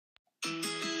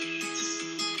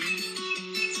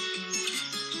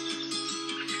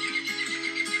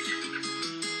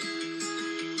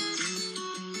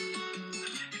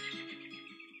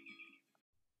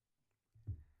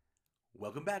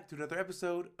Welcome back to another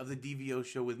episode of the DVO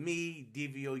Show with me,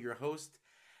 DVO, your host.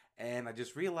 And I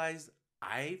just realized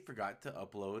I forgot to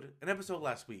upload an episode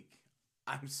last week.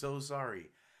 I'm so sorry.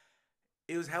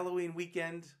 It was Halloween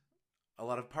weekend, a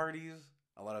lot of parties,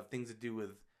 a lot of things to do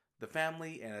with the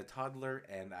family and a toddler,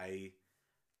 and I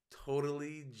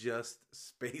totally just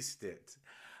spaced it.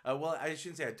 Well, I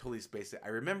shouldn't say I totally spaced it. I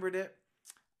remembered it.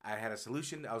 I had a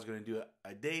solution. I was going to do it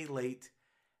a day late.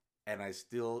 And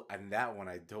that one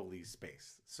I totally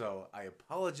spaced. So I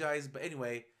apologize. But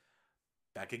anyway,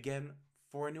 back again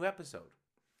for a new episode.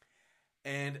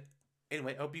 And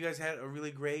anyway, I hope you guys had a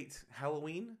really great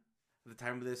Halloween at the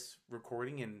time of this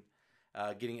recording and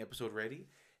getting episode ready.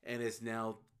 And it's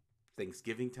now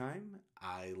Thanksgiving time.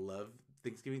 I love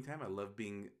Thanksgiving time. I love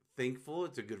being thankful.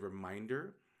 It's a good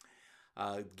reminder.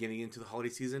 Getting into the holiday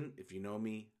season, if you know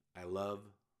me, I love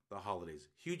the holidays.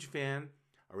 Huge fan.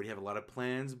 Already have a lot of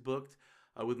plans booked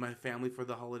with my family for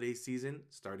the holiday season.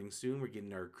 Starting soon, we're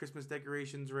getting our Christmas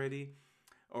decorations ready.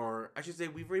 Or I should say,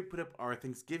 we've already put up our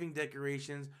Thanksgiving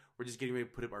decorations. We're just getting ready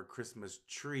to put up our Christmas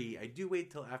tree. I do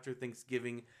wait till after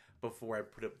Thanksgiving before I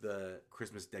put up the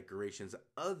Christmas decorations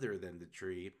other than the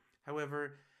tree.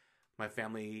 However, my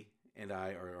family and I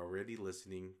are already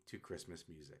listening to Christmas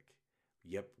music.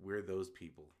 Yep, we're those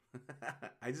people.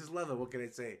 I just love it. What can I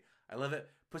say? I love it.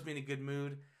 Puts me in a good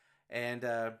mood. And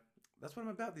that's what I'm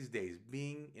about these days,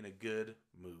 being in a good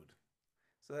mood.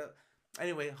 So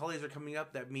anyway, holidays are coming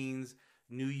up. That means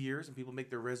New Year's and people make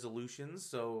their resolutions.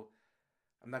 So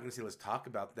I'm not going to say let's talk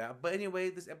about that. But anyway,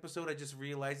 this episode I just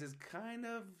realized is kind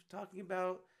of talking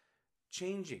about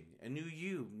changing, a new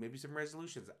you, maybe some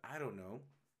resolutions. I don't know.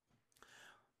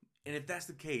 And if that's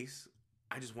the case,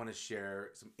 I just want to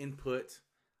share some input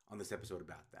on this episode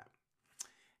about that.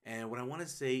 And what I want to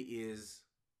say is,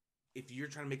 if you're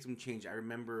trying to make some change, I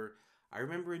remember a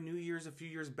New Year's a few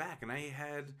years back, and I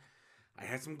had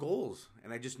some goals,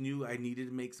 and I just knew I needed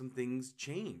to make some things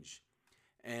change.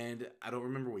 And I don't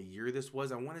remember what year this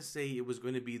was. I want to say it was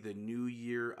going to be the new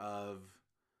year of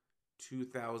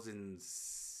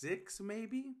 2006,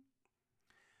 maybe.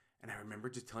 And I remember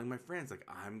just telling my friends, like,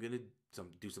 I'm going to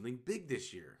do something big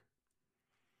this year.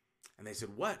 And they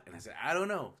said, what? And I said, I don't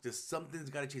know. Just something's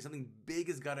got to change. Something big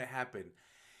has got to happen.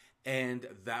 And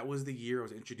that was the year I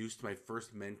was introduced to my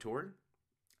first mentor,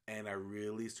 and I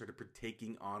really started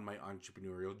partaking on my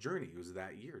entrepreneurial journey. It was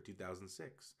that year,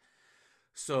 2006.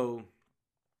 So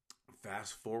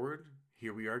fast forward,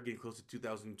 here we are getting close to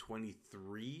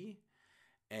 2023,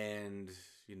 and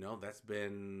that's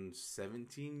been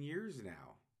 17 years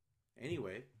now.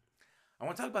 Anyway, I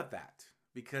want to talk about that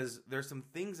because there's some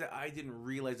things that I didn't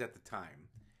realize at the time,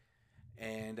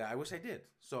 and I wish I did.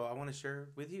 So I want to share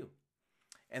with you.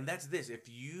 And that's this. If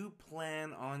you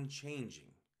plan on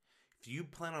changing, if you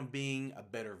plan on being a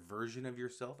better version of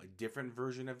yourself, a different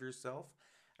version of yourself,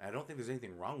 and I don't think there's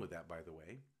anything wrong with that, by the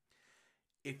way.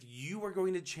 If you are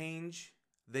going to change,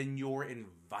 then your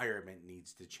environment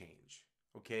needs to change.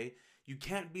 Okay? You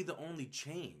can't be the only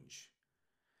change.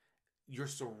 Your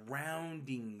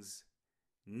surroundings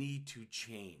need to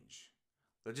change.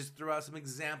 Let's just throw out some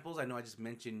examples. I know I just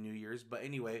mentioned New Year's, but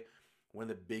anyway, one of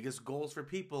the biggest goals for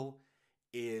people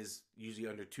is usually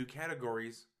under two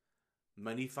categories: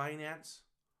 money, finance,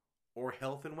 or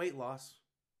health and weight loss.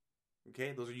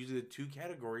 Okay, those are usually the two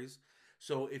categories.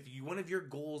 So if one of your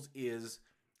goals is,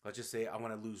 let's just say, I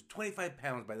want to lose 25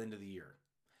 pounds by the end of the year.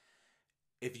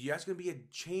 If that's going to be a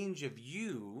change of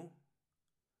you,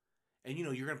 and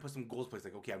you're going to put some goals in place,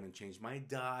 like, okay, I'm going to change my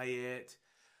diet,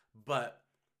 but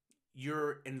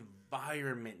your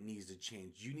environment needs to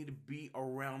change. You need to be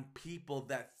around people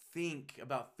that think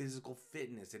about physical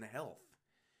fitness and health.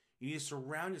 You need to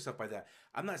surround yourself by that.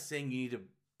 I'm not saying you need to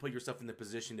put yourself in the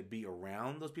position to be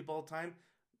around those people all the time.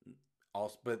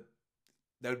 Also, but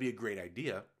that would be a great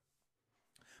idea.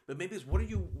 But maybe it's what are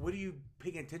you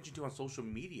paying attention to on social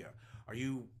media? Are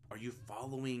you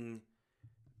following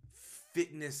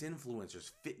fitness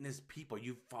influencers, fitness people? Are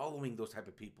you following those type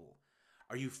of people?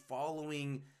 Are you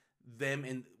following them,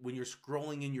 and when you're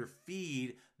scrolling in your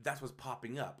feed, that's what's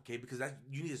popping up, okay? Because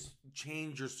you need to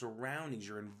change your surroundings,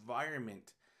 your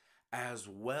environment as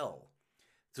well.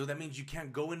 So that means you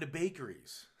can't go into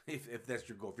bakeries if that's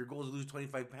your goal. If your goal is to lose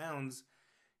 25 pounds,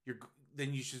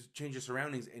 then you should change your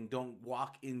surroundings and don't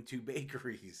walk into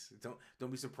bakeries.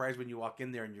 Don't be surprised when you walk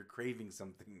in there and you're craving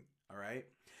something, all right?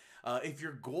 If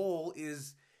your goal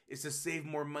is to save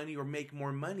more money or make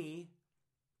more money,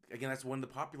 again, that's one of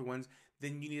the popular ones,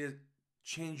 then you need to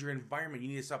change your environment. You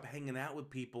need to stop hanging out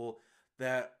with people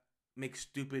that make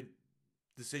stupid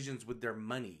decisions with their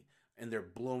money and they're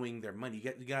blowing their money.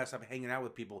 You got to stop hanging out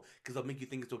with people because they'll make you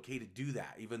think it's okay to do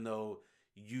that, even though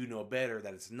you know better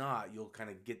that it's not,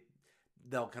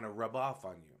 they'll kind of rub off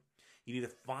on you. You need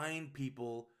to find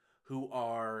people who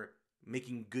are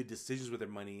making good decisions with their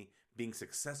money, being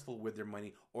successful with their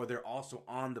money, or they're also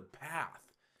on the path.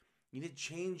 You need to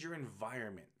change your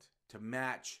environment to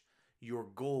match your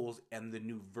goals and the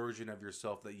new version of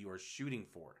yourself that you are shooting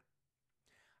for.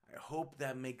 I hope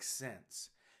that makes sense.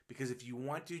 Because if you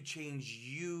want to change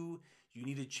you, you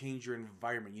need to change your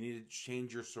environment. You need to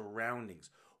change your surroundings.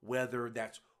 Whether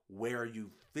that's where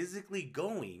you physically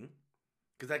going,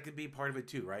 because that could be part of it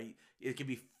too, right? It could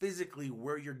be physically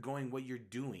where you're going, what you're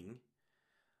doing,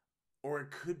 or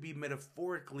it could be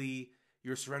metaphorically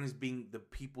your surroundings being the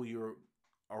people you're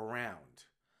around.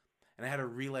 And I had to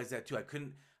realize that too. I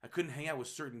couldn't hang out with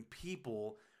certain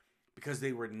people because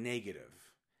they were negative.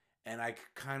 And I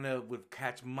kind of would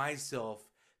catch myself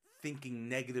thinking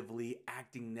negatively,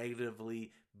 acting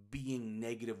negatively, being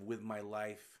negative with my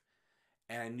life.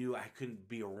 And I knew I couldn't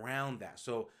be around that.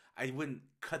 So I wouldn't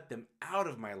cut them out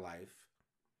of my life.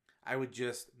 I would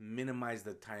just minimize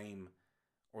the time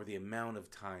or the amount of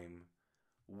time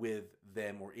with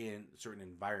them or in certain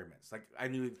environments. Like I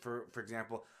knew, for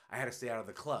example, I had to stay out of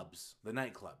the clubs, the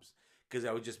nightclubs, because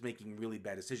I was just making really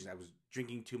bad decisions. I was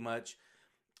drinking too much.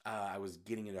 I was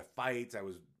getting into fights. I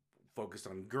was focused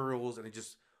on girls, and it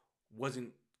just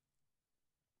wasn't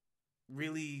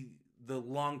really the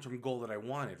long-term goal that I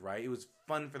wanted, right? It was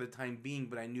fun for the time being,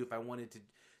 but I knew if I wanted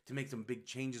to make some big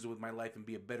changes with my life and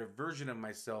be a better version of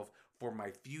myself for my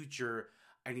future,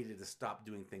 I needed to stop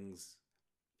doing things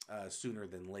sooner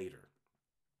than later.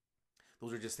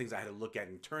 Those are just things I had to look at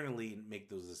internally and make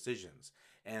those decisions.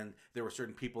 And there were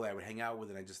certain people that I would hang out with,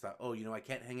 and I just thought, oh, I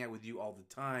can't hang out with you all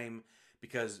the time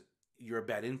because you're a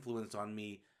bad influence on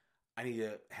me. I need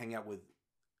to hang out with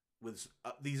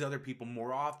these other people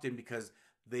more often because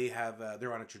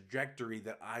they're on a trajectory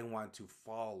that I want to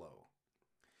follow.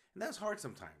 And that's hard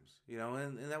sometimes,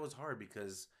 and that was hard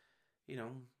because,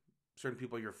 certain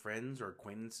people are your friends or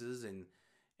acquaintances,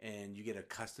 and you get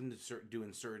accustomed to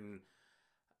doing certain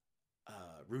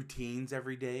routines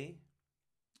every day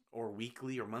or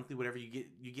weekly or monthly, whatever.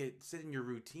 You get sit in your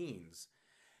routines,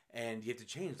 and you have to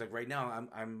change. Like right now,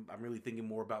 I'm really thinking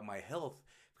more about my health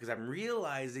because I'm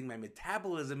realizing my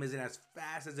metabolism isn't as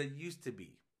fast as it used to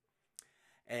be.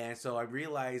 And so I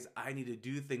realize I need to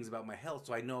do things about my health.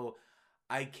 So I know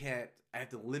I have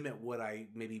to limit what I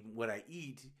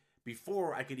eat.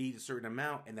 Before I could eat a certain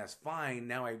amount, and that's fine.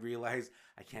 Now I realize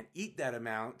I can't eat that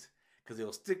amount because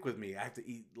it'll stick with me. I have to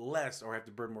eat less or I have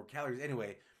to burn more calories.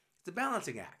 Anyway, it's a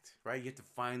balancing act, right? You have to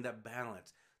find that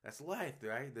balance. That's life,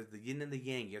 right? The yin and the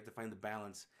yang. You have to find the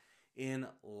balance in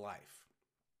life.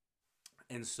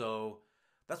 And so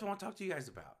that's what I want to talk to you guys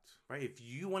about, right? If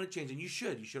you want to change, and you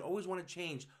should always want to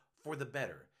change for the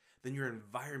better, then your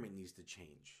environment needs to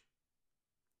change.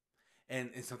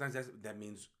 And sometimes that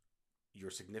means your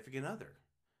significant other,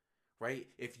 right?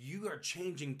 If you are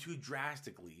changing too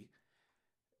drastically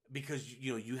because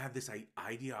you have this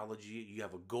ideology, you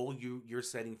have a goal you're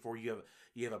setting for, you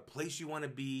have a place you want to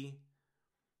be,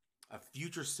 a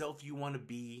future self you want to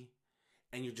be,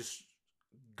 and you're just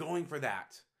going for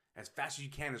that as fast as you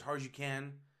can, as hard as you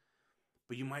can,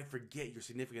 but you might forget your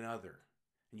significant other,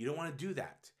 and you don't want to do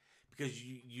that because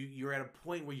you're at a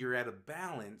point where you're at a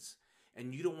balance,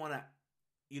 and you don't want to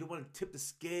tip the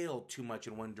scale too much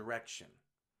in one direction.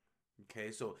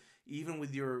 Okay, so even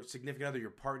with your significant other,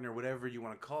 your partner, whatever you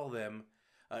want to call them,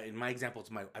 in my example,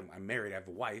 I'm married, I have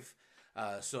a wife.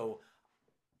 So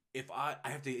if I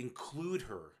have to include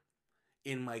her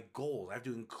in my goals, I have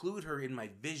to include her in my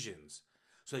visions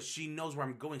so that she knows where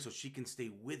I'm going so she can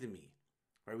stay with me,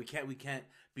 right? We can't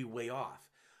be way off.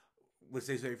 Let's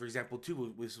say, for example,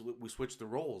 too, we switch the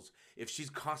roles. If she's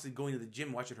constantly going to the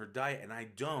gym, watching her diet, and I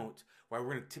don't, well,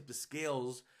 we're going to tip the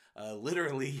scales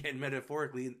literally and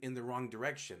metaphorically in the wrong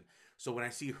direction. So when I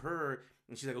see her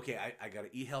and she's like, okay, I got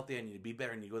to eat healthy, I need to be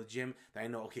better, I need to go to the gym, then I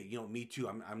know, okay, me too.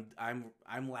 I'm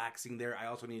laxing there. I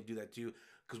also need to do that too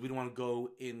because we don't want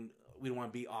to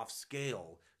be off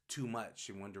scale too much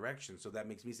in one direction. So that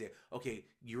makes me say, okay,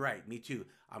 you're right, me too.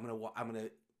 I'm gonna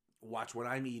watch what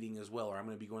I'm eating as well, or I'm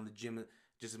going to be going to the gym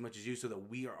just as much as you so that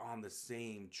we are on the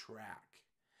same track.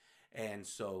 And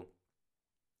so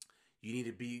you need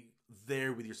to be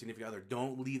there with your significant other.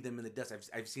 Don't leave them in the dust.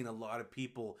 I've seen a lot of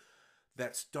people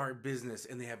that start business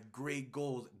and they have great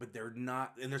goals, but they're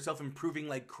not, and they're self-improving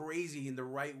like crazy in the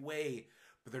right way,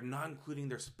 but they're not including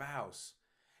their spouse.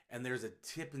 And there's a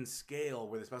tip and scale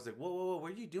where the spouse is like, whoa,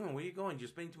 what are you doing? Where are you going? You're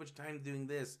spending too much time doing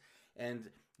this. And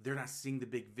they're not seeing the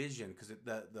big vision because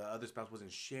the other spouse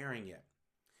wasn't sharing it.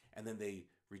 And then they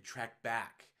retract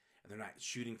back and they're not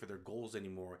shooting for their goals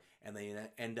anymore. And they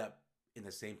end up in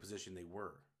the same position they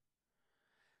were.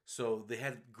 So they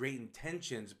had great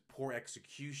intentions, poor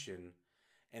execution,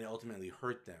 and it ultimately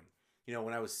hurt them. You know,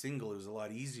 when I was single, it was a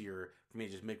lot easier for me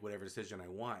to just make whatever decision I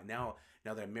want. Now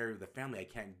that I'm married with a family, I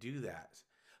can't do that.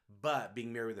 But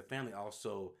being married with a family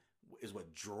also is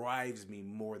what drives me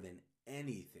more than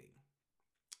anything.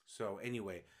 So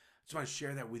anyway, I just want to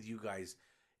share that with you guys.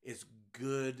 It's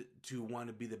good to want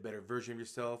to be the better version of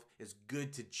yourself. It's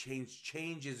good to change.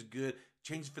 Change is good.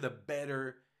 Change for the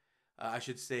better, I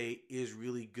should say, is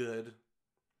really good.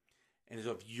 And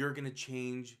so if you're going to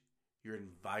change, your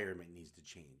environment needs to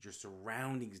change. Your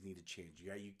surroundings need to change.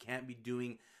 You can't be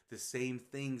doing the same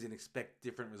things and expect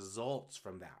different results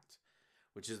from that,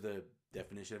 which is the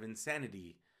definition of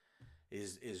insanity,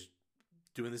 is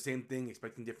doing the same thing,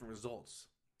 expecting different results.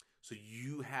 So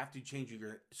you have to change.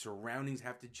 Your surroundings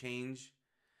have to change.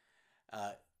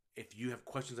 If you have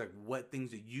questions like what things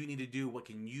that you need to do, what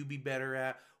can you be better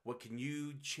at, what can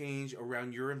you change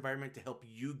around your environment to help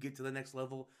you get to the next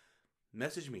level,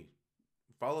 message me,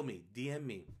 follow me, DM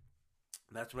me.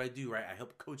 That's what I do, right? I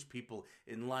help coach people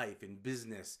in life, in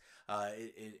business,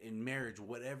 in marriage,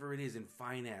 whatever it is, in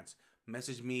finance.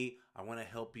 Message me. I want to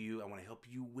help you. I want to help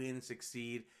you win and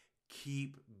succeed.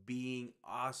 Keep being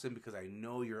awesome because I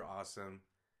know you're awesome.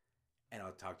 And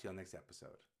I'll talk to you on the next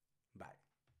episode. Bye.